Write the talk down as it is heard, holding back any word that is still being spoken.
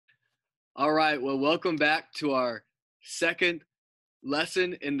All right. Well, welcome back to our second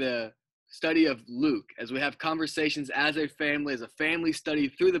lesson in the study of Luke. As we have conversations as a family study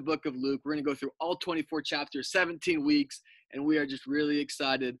through the book of Luke. We're going to go through all 24 chapters, 17 weeks, and we are just really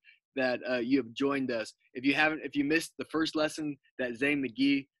excited that you have joined us. If you missed the first lesson that Zane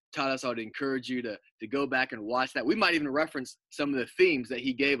McGee taught us, I would encourage you to go back and watch that. We might even reference some of the themes that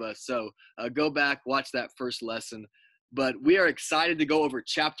he gave us. So go back, watch that first lesson. But we are excited to go over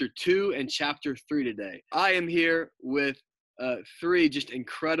chapter 2 and chapter 3 today. I am here with three just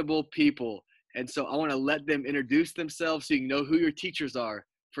incredible people. And so I want to let them introduce themselves so you can know who your teachers are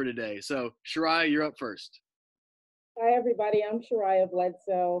for today. So, Shariah, you're up first. Hi, everybody. I'm Shariah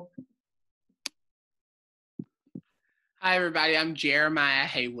Bledsoe. Hi, everybody. I'm Jeremiah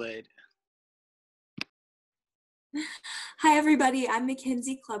Haywood. Hi, everybody. I'm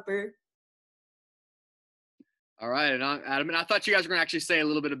Mackenzie Klepper. All right, and I'm Adam. And I thought you guys were going to actually say a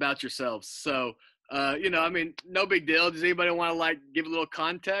little bit about yourselves. So, no big deal. Does anybody want to give a little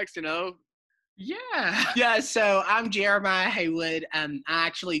context, Yeah. So I'm Jeremiah Haywood. I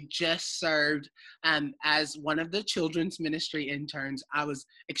actually just served as one of the children's ministry interns. I was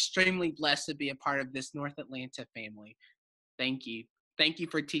extremely blessed to be a part of this North Atlanta family. Thank you. Thank you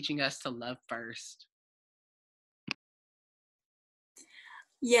for teaching us to love first.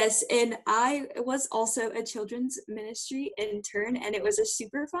 Yes, and I was also a children's ministry intern, and it was a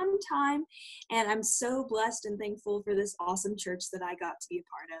super fun time, and I'm so blessed and thankful for this awesome church that I got to be a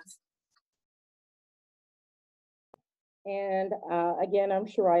part of. And again, I'm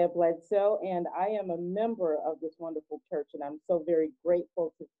Shariah Bledsoe, and I am a member of this wonderful church, and I'm so very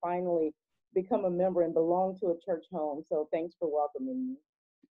grateful to finally become a member and belong to a church home. So thanks for welcoming me.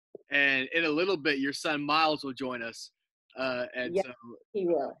 And in a little bit, your son Miles will join us. Yes, so he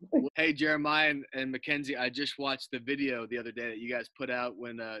will. Hey, Jeremiah and Mackenzie, I just watched the video the other day that you guys put out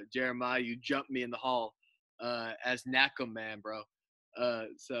when Jeremiah, you jumped me in the hall as Nacum Man, bro.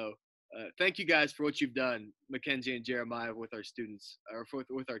 Thank you guys for what you've done, Mackenzie and Jeremiah, with our students or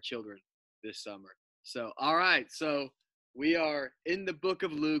with our children this summer. So, all right. So we are in the book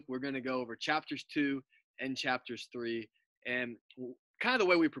of Luke. We're going to go over chapters 2 and chapters 3. And kind of the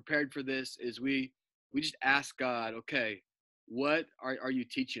way we prepared for this is we just asked God, okay, what are you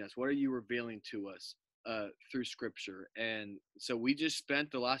teaching us? What are you revealing to us through Scripture? And so we just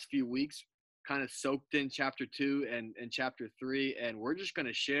spent the last few weeks kind of soaked in chapter 2 and chapter 3, and we're just going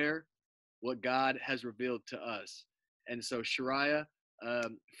to share what God has revealed to us. And so, Shariah,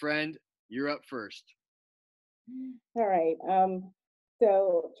 friend, you're up first. All right.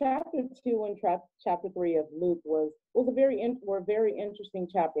 So chapter 2 and chapter 3 of Luke were very interesting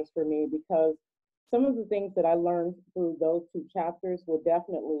chapters for me, because some of the things that I learned through those two chapters were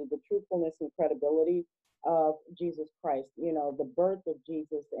definitely the truthfulness and credibility of Jesus Christ. You know, the birth of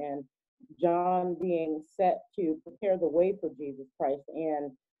Jesus and John being set to prepare the way for Jesus Christ.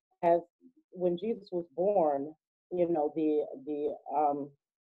 And as when Jesus was born, you know,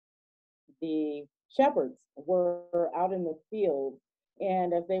 the shepherds were out in the field,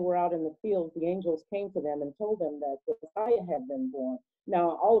 and as they were out in the field, the angels came to them and told them that the Messiah had been born.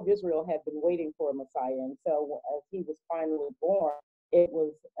 Now, all of Israel had been waiting for a Messiah, and so as he was finally born, it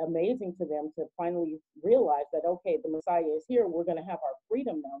was amazing to them to finally realize that, okay, the Messiah is here. We're going to have our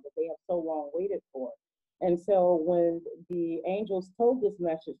freedom now that they have so long waited for. And so when the angels told this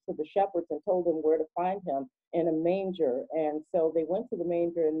message to the shepherds and told them where to find him, in a manger, and so they went to the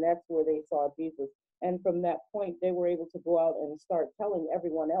manger, and that's where they saw Jesus. And from that point, they were able to go out and start telling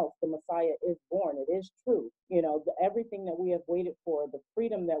everyone else the Messiah is born. It is true. You know, everything that we have waited for, the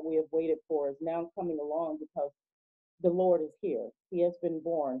freedom that we have waited for, is now coming along because the Lord is here. He has been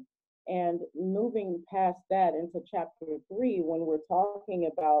born. And moving past that into chapter 3, when we're talking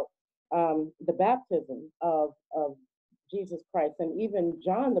about the baptism of Jesus Christ, and even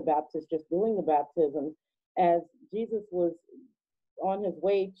John the Baptist just doing the baptism, as Jesus was on his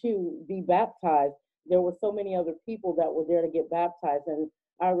way to be baptized, there were so many other people that were there to get baptized. And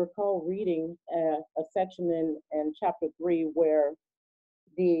I recall reading a section in chapter 3 where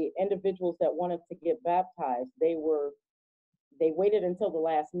the individuals that wanted to get baptized, they waited until the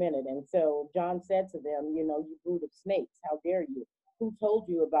last minute. And so John said to them, you know, you brood of snakes, how dare you? Who told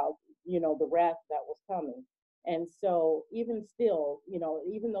you about, you know, the wrath that was coming? And so even still, you know,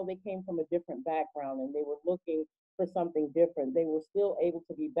 even though they came from a different background and they were looking for something different, they were still able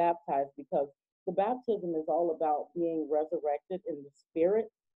to be baptized, because the baptism is all about being resurrected in the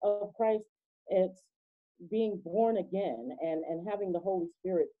spirit of Christ. It's being born again and having the Holy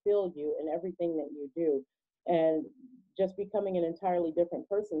Spirit fill you in everything that you do, and just becoming an entirely different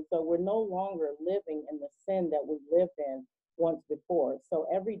person. So we're no longer living in the sin that we lived in. once before. So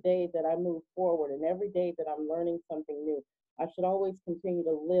every day that I move forward and every day that I'm learning something new, I should always continue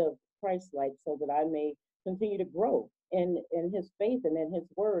to live Christ-like so that I may continue to grow in his faith and in his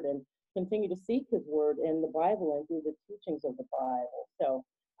word and continue to seek his word in the Bible and through the teachings of the Bible. So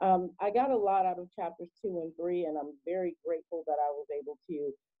I got a lot out of chapters 2 and 3, and I'm very grateful that I was able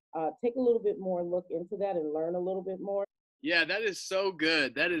to take a little bit more look into that and learn a little bit more. Yeah, that is so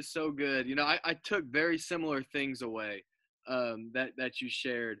good. That is so good. You know, I took very similar things away that you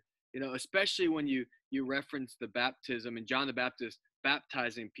shared. You know, especially when you reference the baptism and John the Baptist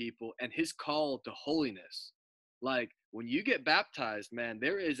baptizing people and his call to holiness. Like when you get baptized, man,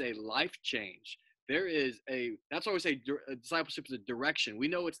 there is a life change. There is that's why we say discipleship is a direction. We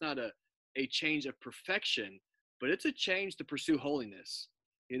know it's not a change of perfection, but it's a change to pursue holiness.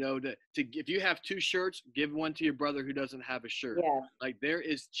 You know, to if you have 2 shirts, give one to your brother who doesn't have a shirt. Yeah. Like there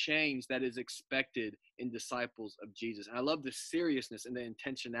is change that is expected in disciples of Jesus. And I love the seriousness and the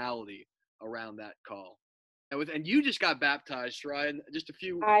intentionality around that call. And you just got baptized, Ryan, just a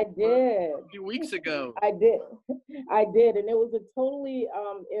few weeks ago. I did, and it was a totally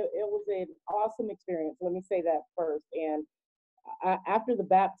it was an awesome experience. Let me say that first. And after the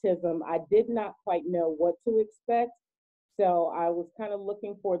baptism, I did not quite know what to expect. So I was kind of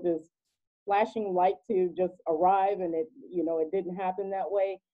looking for this flashing light to just arrive, and it didn't happen that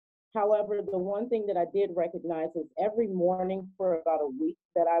way. However, the one thing that I did recognize is every morning for about a week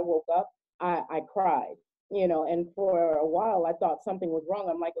that I woke up, I cried, and for a while I thought something was wrong.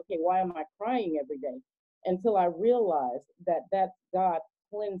 I'm like, okay, why am I crying every day? Until I realized that that's God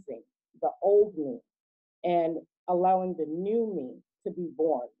cleansing the old me and allowing the new me to be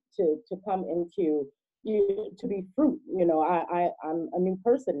born, to come into to be fruit. I'm a new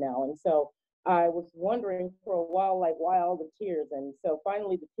person now. And so I was wondering for a while, like, why all the tears? And so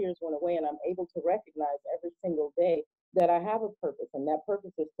finally the tears went away, and I'm able to recognize every single day that I have a purpose, and that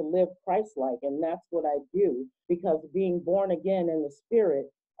purpose is to live Christ-like. And that's what I do, because being born again in the spirit,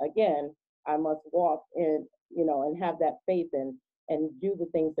 again, I must walk in, and have that faith and do the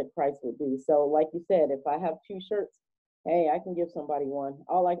things that Christ would do. So like you said, if I have 2 shirts, hey, I can give somebody one.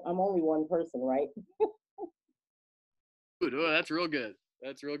 I'm only one person, right? Dude, oh, that's real good.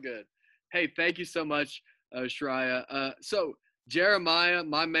 That's real good. Hey, thank you so much, Shreya. So Jeremiah,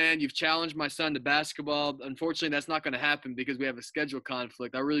 my man, you've challenged my son to basketball. Unfortunately, that's not going to happen because we have a schedule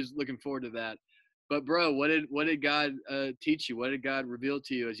conflict. I really was looking forward to that. But bro, what did God teach you? What did God reveal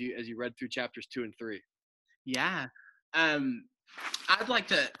to you as you read through chapters 2 and 3? Yeah. I'd like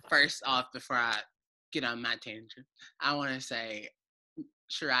to first off, before I get on my tangent, I want to say,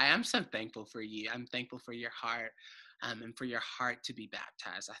 Shreya, I'm so thankful for you. I'm thankful for your heart. And for your heart to be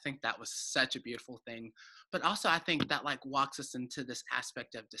baptized. I think that was such a beautiful thing. But also I think that walks us into this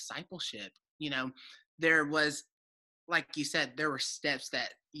aspect of discipleship. There was, like you said, there were steps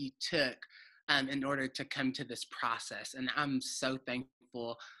that you took in order to come to this process. And I'm so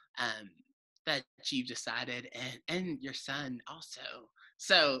thankful that you decided, and your son also.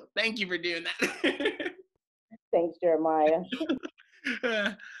 So thank you for doing that. Thanks, Jeremiah.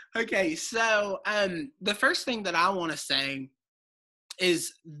 Okay, so the first thing that I want to say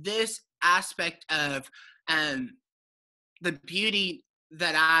is this aspect of the beauty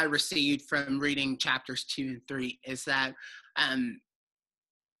that I received from reading chapters 2 and 3 is that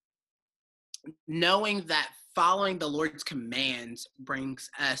knowing that following the Lord's commands brings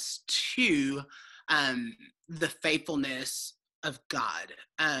us to the faithfulness of God.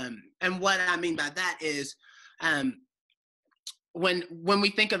 And what I mean by that is when we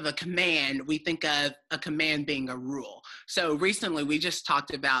think of a command, we think of a command being a rule. So recently we just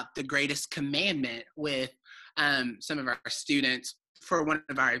talked about the greatest commandment with some of our students for one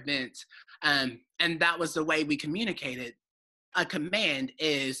of our events. And that was the way we communicated. A command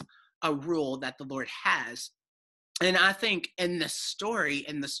is a rule that the Lord has. And I think in the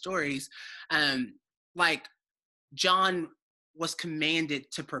stories, like John was commanded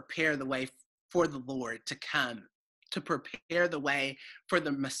to prepare the way for the Lord to come, to prepare the way for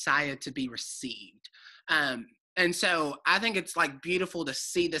the Messiah to be received. And so I think it's beautiful to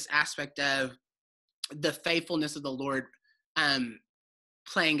see this aspect of the faithfulness of the Lord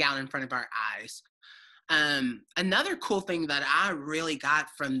playing out in front of our eyes. Another cool thing that I really got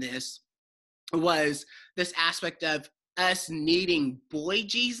from this was this aspect of us needing boy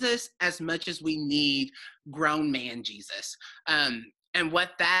Jesus as much as we need grown man Jesus. And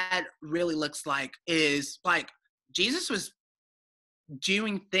what that really looks like is Jesus was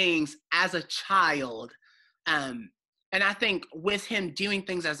doing things as a child. And I think with him doing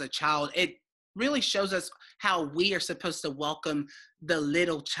things as a child, it really shows us how we are supposed to welcome the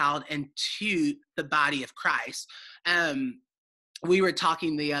little child into the body of Christ. we were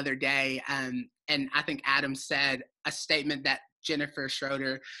talking the other day, and I think Adam said a statement that Jennifer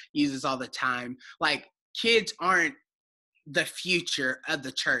Schroeder uses all the time. Like, kids aren't the future of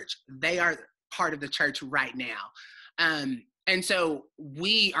the church. They are part of the church right now. And so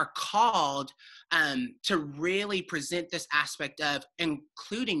we are called to really present this aspect of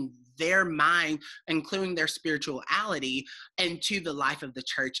including their mind, including their spirituality into the life of the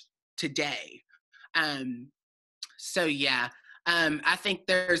church today. So yeah, I think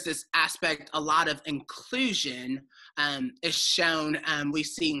there's this aspect, a lot of inclusion is shown. We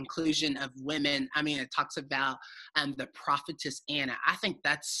see inclusion of women. I mean, it talks about the prophetess Anna. I think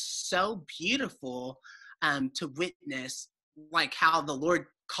that's so beautiful to witness, like how the Lord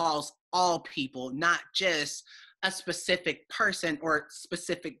calls all people, not just a specific person or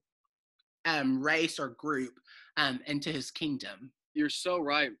specific race or group into his kingdom. You're so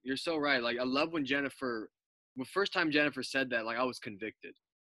right. You're so right. Like, I love when first time Jennifer said that, like, I was convicted,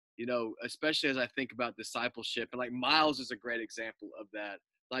 especially as I think about discipleship. And like, Miles is a great example of that.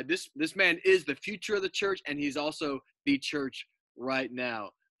 Like, this man is the future of the church, and he's also the church right now.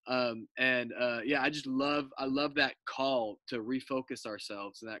 Yeah, I love that call to refocus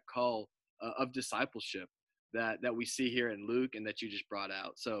ourselves, and that call of discipleship that we see here in Luke and that you just brought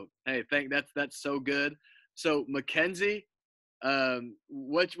out. So, hey, that's so good. So, Mackenzie,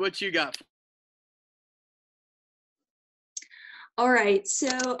 what you got? All right, so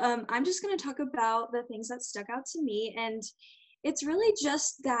I'm just going to talk about the things that stuck out to me, and it's really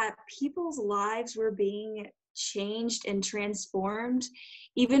just that people's lives were being changed and transformed,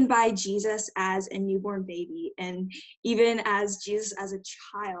 even by Jesus as a newborn baby, and even as Jesus as a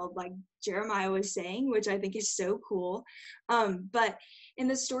child, like Jeremiah was saying, which I think is so cool. But in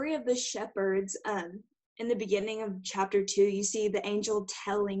the story of the shepherds, in the beginning of chapter 2, you see the angel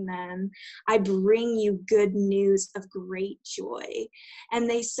telling them, I bring you good news of great joy. And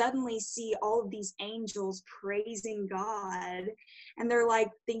they suddenly see all of these angels praising God. And they're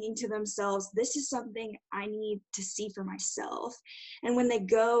like thinking to themselves, this is something I need to see for myself. And when they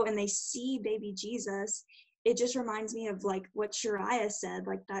go and they see baby Jesus, it just reminds me of like what Shariah said,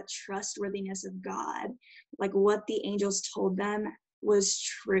 like that trustworthiness of God, like what the angels told them was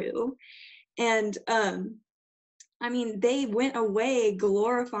true. And I mean, they went away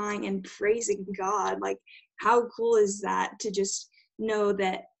glorifying and praising God. Like, how cool is that to just know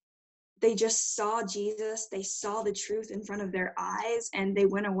that they just saw Jesus, they saw the truth in front of their eyes, and they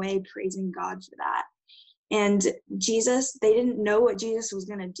went away praising God for that. And Jesus, they didn't know what Jesus was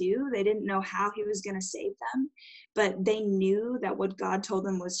going to do. They didn't know how he was going to save them, but they knew that what God told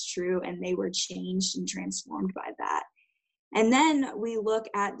them was true, and they were changed and transformed by that. And then we look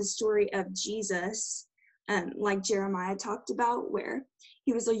at the story of Jesus, like Jeremiah talked about, where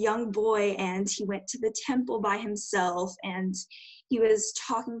he was a young boy and he went to the temple by himself, and he was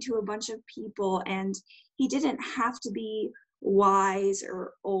talking to a bunch of people, and he didn't have to be wise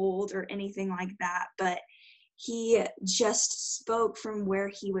or old or anything like that, but he just spoke from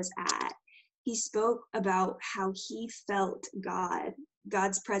where he was at. He spoke about how he felt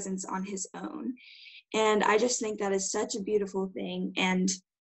God's presence on his own. And I just think that is such a beautiful thing. And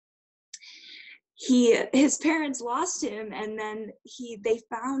his parents lost him, and then they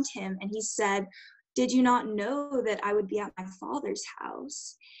found him, and he said, did you not know that I would be at my father's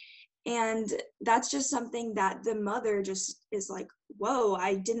house? And that's just something that the mother just is like, whoa,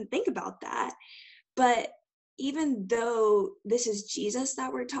 I didn't think about that. But even though this is Jesus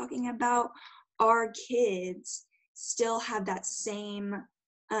that we're talking about, our kids still have that same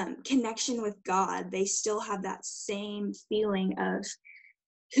connection with God. They still have that same feeling of,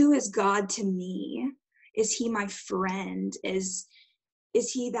 who is God to me? Is he my friend? Is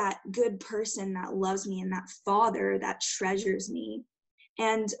he that good person that loves me, and that father that treasures me?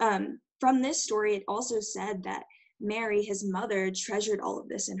 And from this story, it also said that Mary, his mother, treasured all of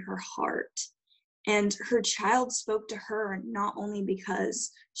this in her heart. And her child spoke to her not only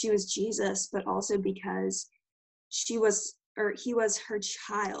because she was Jesus, but also because he was her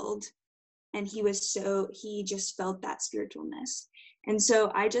child, and he just felt that spiritualness. And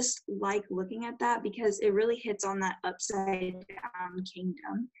so I just like looking at that, because it really hits on that upside down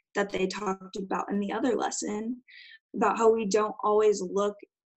kingdom that they talked about in the other lesson, about how we don't always look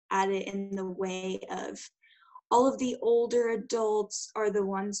at it in the way of all of the older adults are the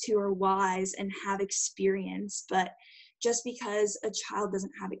ones who are wise and have experience. But just because a child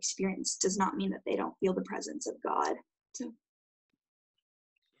doesn't have experience does not mean that they don't feel the presence of God. So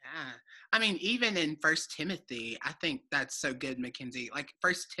yeah, I mean, even in First Timothy, I think that's so good, Mackenzie. Like,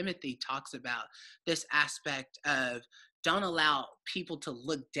 First Timothy talks about this aspect of, don't allow people to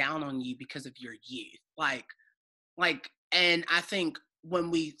look down on you because of your youth. Like And I think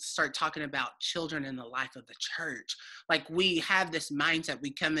when we start talking about children in the life of the church, like we have this mindset,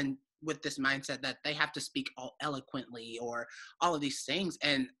 we come in with this mindset that they have to speak all eloquently or all of these things.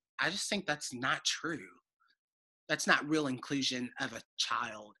 And I just think that's not true. That's not real inclusion of a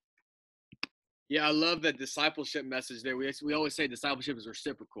child. Yeah, I love that discipleship message there. We always say discipleship is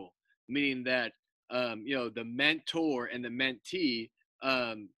reciprocal, meaning that the mentor and the mentee,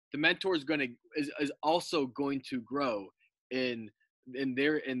 the mentor is also going to grow in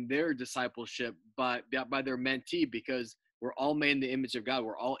their discipleship by their mentee, because we're all made in the image of God.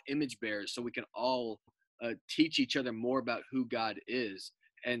 We're all image bearers, so we can all teach each other more about who God is.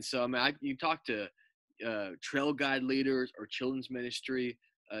 And so, I mean, you talk to trail guide leaders or children's ministry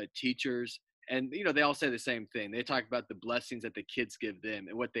teachers, and they all say the same thing. They talk about the blessings that the kids give them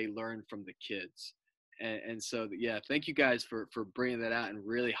and what they learn from the kids. And so, yeah, thank you guys for bringing that out and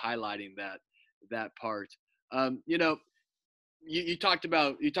really highlighting that part. You talked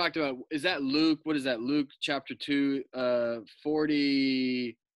about, is that Luke? What is that? Luke chapter 2,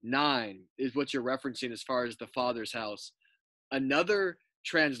 49 is what you're referencing as far as the Father's house. Another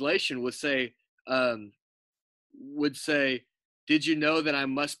translation would say, did you know that I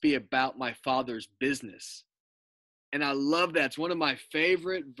must be about my Father's business? And I love that. It's one of my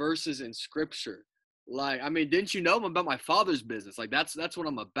favorite verses in Scripture. Like, I mean, didn't you know I'm about my Father's business? Like, that's what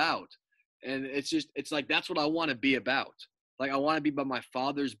I'm about. And it's like, that's what I want to be about. Like, I want to be about my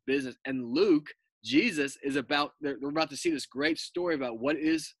Father's business. And Luke, Jesus, is about, we're about to see this great story about what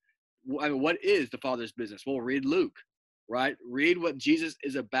is the Father's business. Well, read Luke, right? Read what Jesus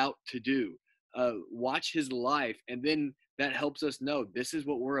is about to do. Watch his life, and then that helps us know this is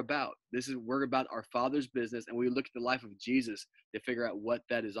what we're about. We're about our Father's business, and we look at the life of Jesus to figure out what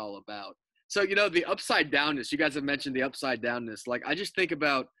that is all about. So, the upside downness, you guys have mentioned the upside downness. Like, I just think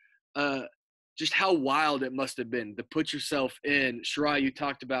about just how wild it must have been to put yourself in. Shirai, you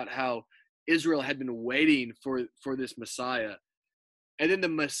talked about how Israel had been waiting for this Messiah. And then the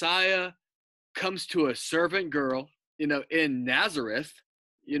Messiah comes to a servant girl, in Nazareth,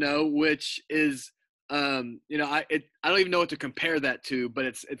 which is, I don't even know what to compare that to, but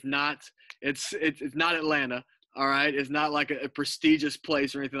it's not Atlanta. All right. It's not like a prestigious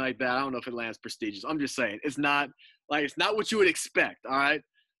place or anything like that. I don't know if Atlanta's prestigious. I'm just saying it's not what you would expect. All right.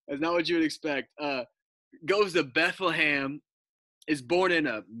 It's not what you would expect. Goes to Bethlehem, is born in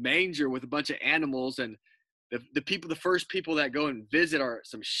a manger with a bunch of animals. And the first people that go and visit are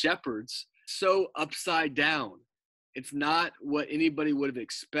some shepherds. So upside down. It's not what anybody would have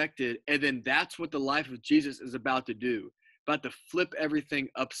expected. And then that's what the life of Jesus is about to do, about to flip everything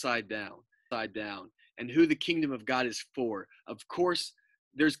upside down, and who the kingdom of God is for. Of course,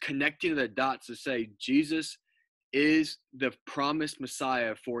 there's connecting the dots to say Jesus is the promised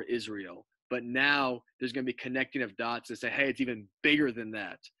Messiah for Israel. But now there's going to be connecting of dots to say, hey, it's even bigger than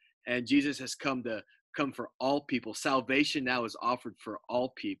that. And Jesus has come for all people. Salvation now is offered for all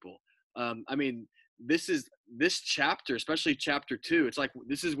people. I mean, this chapter, especially chapter 2, it's like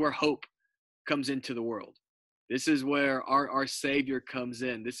this is where hope comes into the world. This is where our Savior comes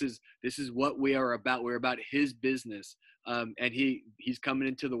in. This is what we are about. We're about his business, and he's coming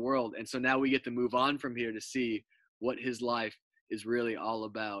into the world. And so now we get to move on from here to see what his life is really all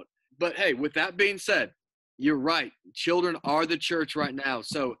about. But hey, with that being said, you're right. Children are the church right now.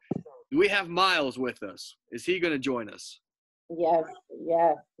 So we have Miles with us. Is he going to join us? Yes,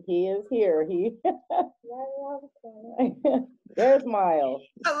 he is here. There's Miles.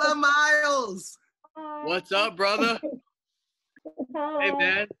 Hello, Miles. What's up, brother? Hi. Hey,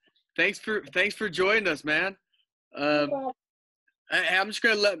 man. Thanks for joining us, man. I'm just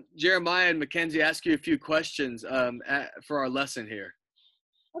going to let Jeremiah and Mackenzie ask you a few questions for our lesson here.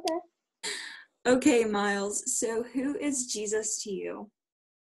 Okay. Okay, Miles. So who is Jesus to you?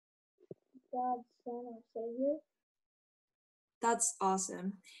 God's Son and Savior. That's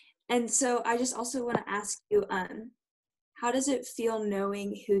awesome. And so I just also want to ask you, how does it feel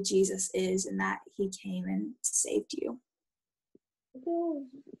knowing who Jesus is and that he came and saved you? It feels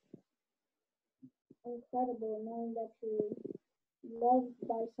incredible knowing that you're loved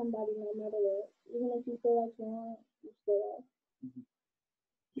by somebody no matter what. Even if you feel like you're not, you're still loved.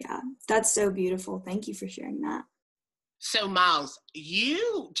 Yeah, that's so beautiful. Thank you for sharing that. So, Miles,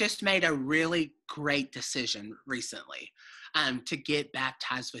 you just made a really great decision recently to get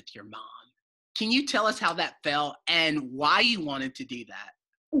baptized with your mom. Can you tell us how that felt and why you wanted to do that?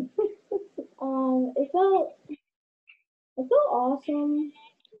 It felt awesome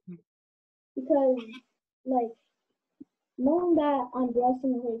because, like, knowing that I'm blessed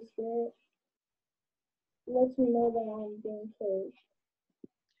in the Holy Spirit lets me know that I'm being saved.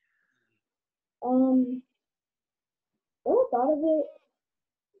 when I thought of it,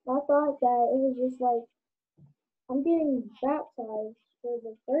 I thought that it was just like I'm getting baptized for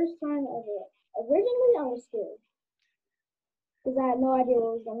the first time ever. Originally, I was scared because I had no idea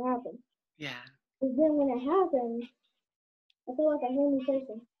what was gonna happen. Yeah. But then when it happened, I feel like a whole new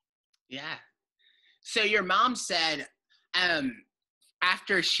person. Yeah. So your mom said,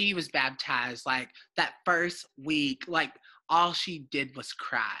 after she was baptized, like that first week, like all she did was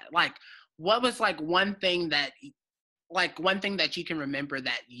cry. Like, what was like one thing that you can remember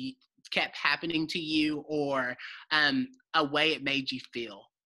that kept happening to you, or a way it made you feel?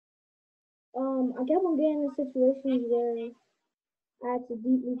 I kept on getting in situations where I had to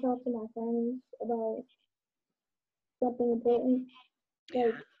deeply talk to my friends about something important,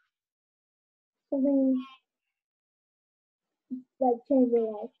 like something like change their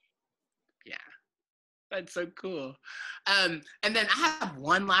life. Yeah. That's so cool. And then I have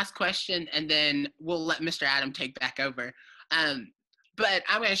one last question, and then we'll let Mr. Adam take back over. But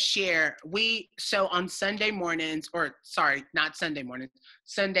I'm going to share. So on Sunday mornings, or sorry, not Sunday mornings,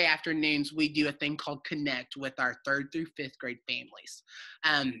 Sunday afternoons, we do a thing called Connect with our 3rd through 5th grade families.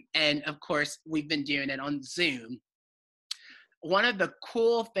 And of course, we've been doing it on Zoom. One of the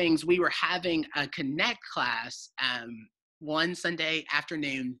cool things, we were having a Connect class one Sunday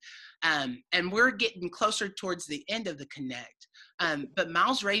afternoon, and we're getting closer towards the end of the Connect. But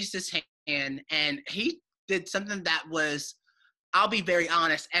Miles raised his hand, and he did something that was, I'll be very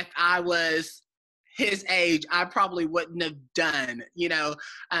honest, if I was his age, I probably wouldn't have done,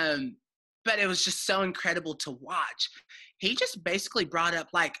 but it was just so incredible to watch. He just basically brought up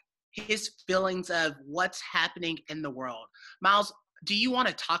like his feelings of what's happening in the world. Miles, do you want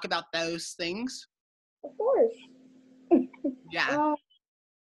to talk about those things? Of course. Yeah.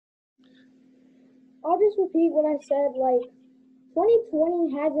 I'll just repeat what I said. Like,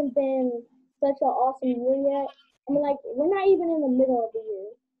 2020 hasn't been such an awesome year yet. I mean, like, we're not even in the middle of the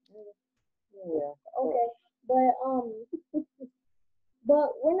year. Yeah. Okay, but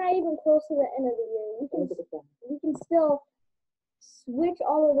we're not even close to the end of the year. We can still switch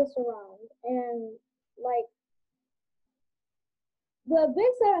all of this around, and like the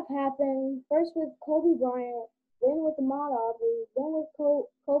events that have happened, first with Kobe Bryant, then with Ahmaud Arbery, then with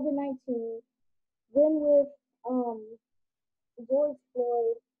COVID-19, then with George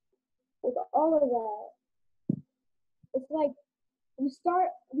Floyd, with all of that, it's like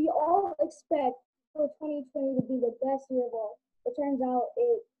we all expect for 2020 to be the best year of all. It turns out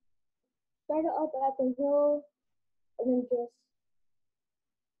it started up at the hill and then just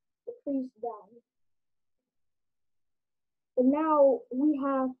decreased down. But now we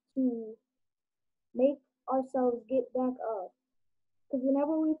have to make ourselves get back up. Because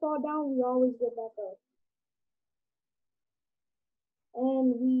whenever we fall down, we always get back up.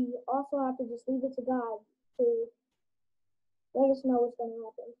 And we also have to just leave it to God to let us know what's going to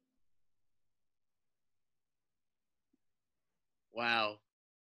happen. Wow.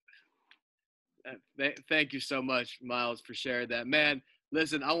 Thank you so much, Miles, for sharing that. Man,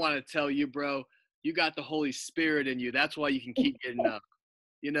 listen, I want to tell you, bro, you got the Holy Spirit in you. That's why you can keep getting up.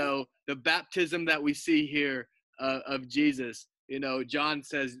 The baptism that we see here of Jesus, John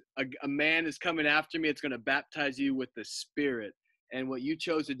says, a man is coming after me. It's going to baptize you with the Spirit. And what you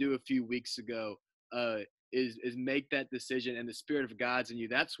chose to do a few weeks ago is make that decision, and the Spirit of God's in you.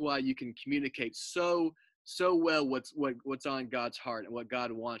 That's why you can communicate so well what's on God's heart and what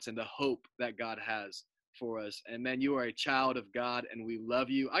God wants and the hope that God has for us. And man, you are a child of God, and we love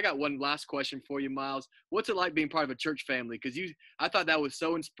you. I got one last question for you, Miles. What's it like being part of a church family? Because I thought that was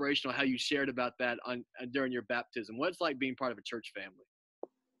so inspirational how you shared about that during your baptism. What's it like being part of a church family?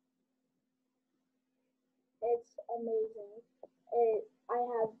 It's amazing. I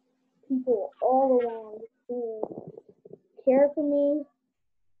have people all around who care for me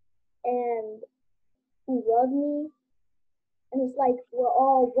and who love me, and it's like we're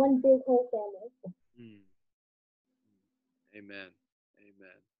all one big whole family. Amen.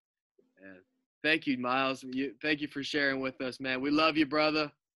 And thank you, Miles. Thank you for sharing with us, man. We love you,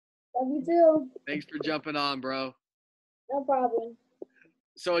 brother. Love you too. Thanks for jumping on, bro. No problem.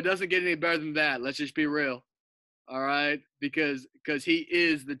 So it doesn't get any better than that. Let's just be real. All right, because he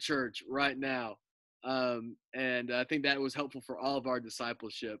is the church right now, and I think that was helpful for all of our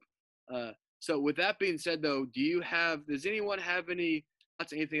discipleship. So with that being said, though, does anyone have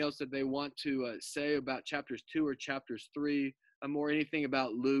anything else that they want to say about chapters 2 or chapters 3, or anything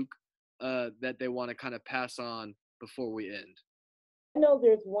about Luke that they want to kind of pass on before we end? I know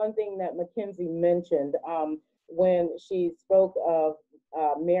there's one thing that Mackenzie mentioned when she spoke of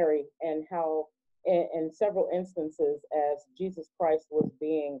Mary and how in several instances as Jesus Christ was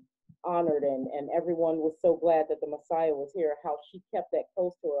being honored, and everyone was so glad that the Messiah was here, how she kept that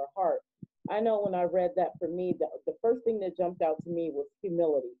close to her heart. I know when I read that, for me, the first thing that jumped out to me was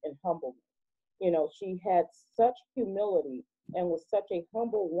humility and humbleness. She had such humility and was such a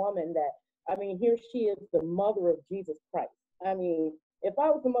humble woman that, I mean, here she is, the mother of Jesus Christ. I mean, if I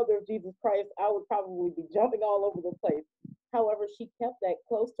was the mother of Jesus Christ, I would probably be jumping all over the place. However, she kept that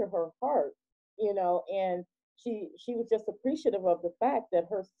close to her heart, and she was just appreciative of the fact that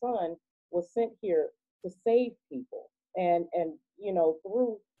her son was sent here to save people. And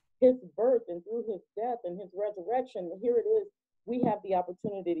through his birth and through his death and his resurrection, here it is, we have the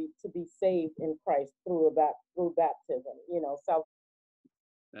opportunity to be saved in Christ through baptism.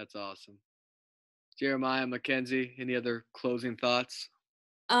 That's awesome. Jeremiah, Mackenzie, any other closing thoughts?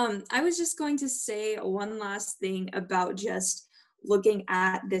 I was just going to say one last thing about just looking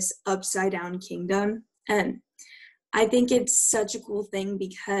at this upside down kingdom. And I think it's such a cool thing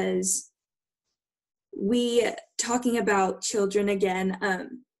because we, talking about children again,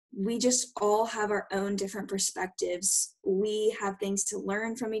 we just all have our own different perspectives. We have things to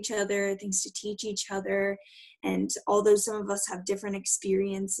learn from each other, things to teach each other. And although some of us have different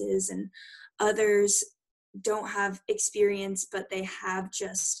experiences and others don't have experience, but they have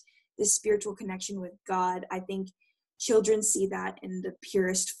just this spiritual connection with God, I think children see that in the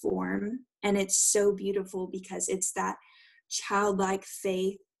purest form. And it's so beautiful because it's that childlike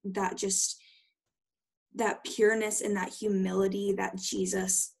faith, that pureness and that humility that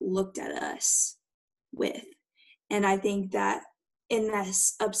Jesus looked at us with. And I think that in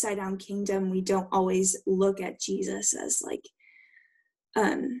this upside down kingdom, we don't always look at Jesus as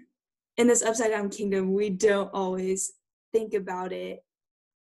in this upside down kingdom, we don't always think about it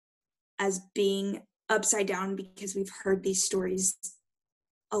as being upside down because we've heard these stories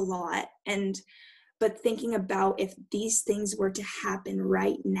a lot. But thinking about if these things were to happen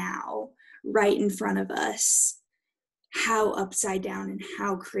right now, right in front of us, how upside down and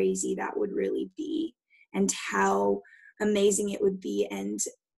how crazy that would really be, and how amazing it would be, and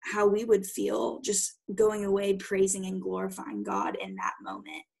how we would feel just going away praising and glorifying God in that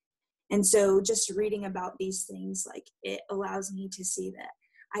moment. And so just reading about these things, it allows me to see that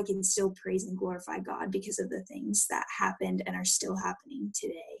I can still praise and glorify God because of the things that happened and are still happening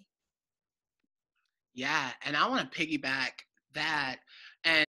today. Yeah, and I want to piggyback that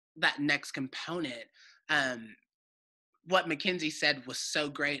and that next component. What Mackenzie said was so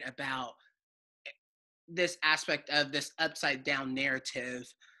great about this aspect of this upside down narrative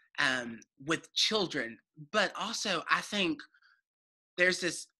with children, but also I think there's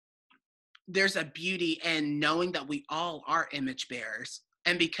a beauty in knowing that we all are image bearers,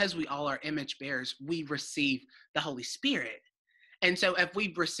 and because we all are image bearers, we receive the Holy Spirit. And so if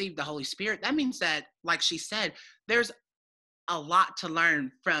we've received the Holy Spirit, that means that, like she said, there's a lot to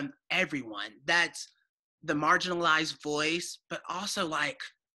learn from everyone. That's the marginalized voice, but also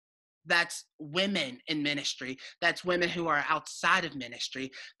that's women in ministry. That's women who are outside of ministry.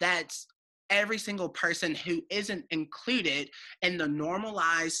 That's every single person who isn't included in the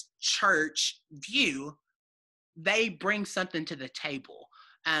normalized church view. They bring something to the table.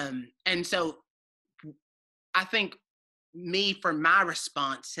 And so I think for my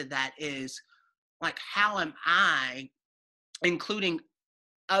response to that is how am I including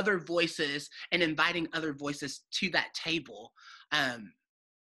other voices and inviting other voices to that table?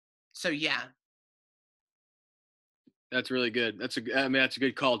 So yeah. That's really good. That's a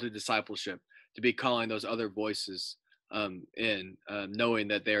good call to discipleship, to be calling those other voices in, knowing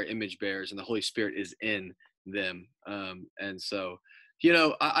that they are image bearers and the Holy Spirit is in them. And so,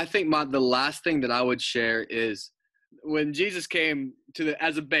 I think the last thing that I would share is when Jesus came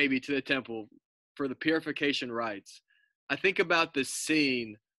as a baby to the temple for the purification rites, I think about the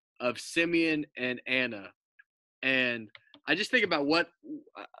scene of Simeon and Anna, and I just think about what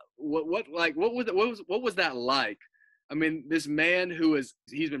was that like? I mean, this man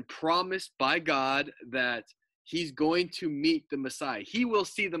he's been promised by God that he's going to meet the Messiah. He will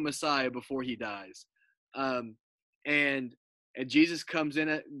see the Messiah before he dies. And Jesus comes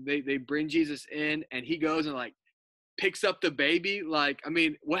in, they bring Jesus in, and he goes and picks up the baby. What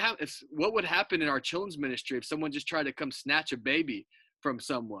would happen in our children's ministry if someone just tried to come snatch a baby from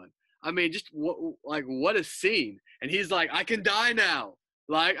someone? I mean, just what a scene. And he's like, I can die now.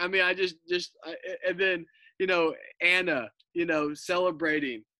 And then, Anna,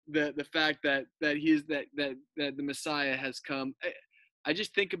 celebrating the fact that the Messiah has come. I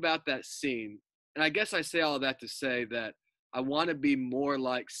just think about that scene. And I guess I say all of that to say that I want to be more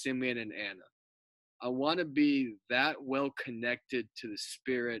like Simeon and Anna. I want to be that well connected to the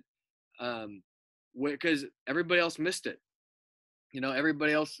Spirit, because everybody else missed it.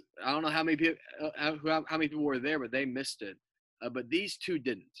 Everybody else, I don't know how many people, how many people were there, but they missed it. But these two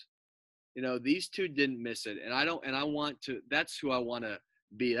didn't. These two didn't miss it, and I want to. That's who I want to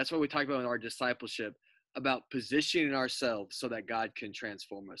be. That's what we talk about in our discipleship, about positioning ourselves so that God can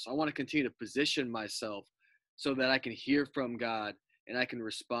transform us. I want to continue to position myself so that I can hear from God and I can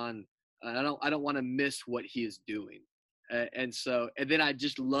respond. I don't want to miss what He is doing, and then I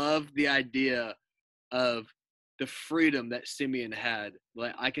just love the idea of the freedom that Simeon had.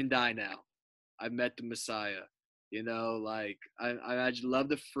 Like, I can die now. I've met the Messiah. Like I just love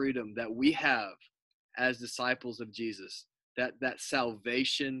the freedom that we have as disciples of Jesus. That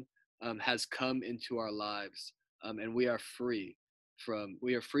salvation has come into our lives, and we are free from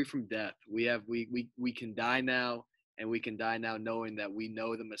death. We can die now, and we can die now knowing that we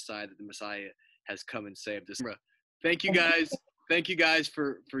know the Messiah. That the Messiah has come and saved us. Thank you guys. Thank you guys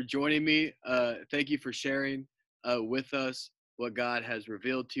for joining me. Thank you for sharing with us what God has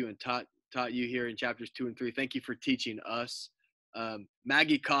revealed to you and taught you here in chapters 2 and 3. Thank you for teaching us.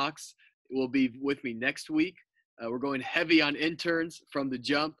 Maggie Cox will be with me next week. We're going heavy on interns from the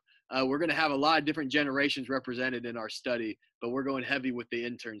jump. We're going to have a lot of different generations represented in our study, but we're going heavy with the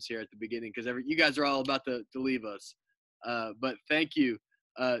interns here at the beginning because you guys are all about to leave us. But thank you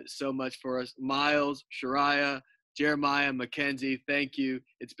so much for us. Miles, Shariah, Jeremiah, Mackenzie, thank you.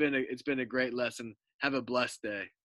 It's been a great lesson. Have a blessed day.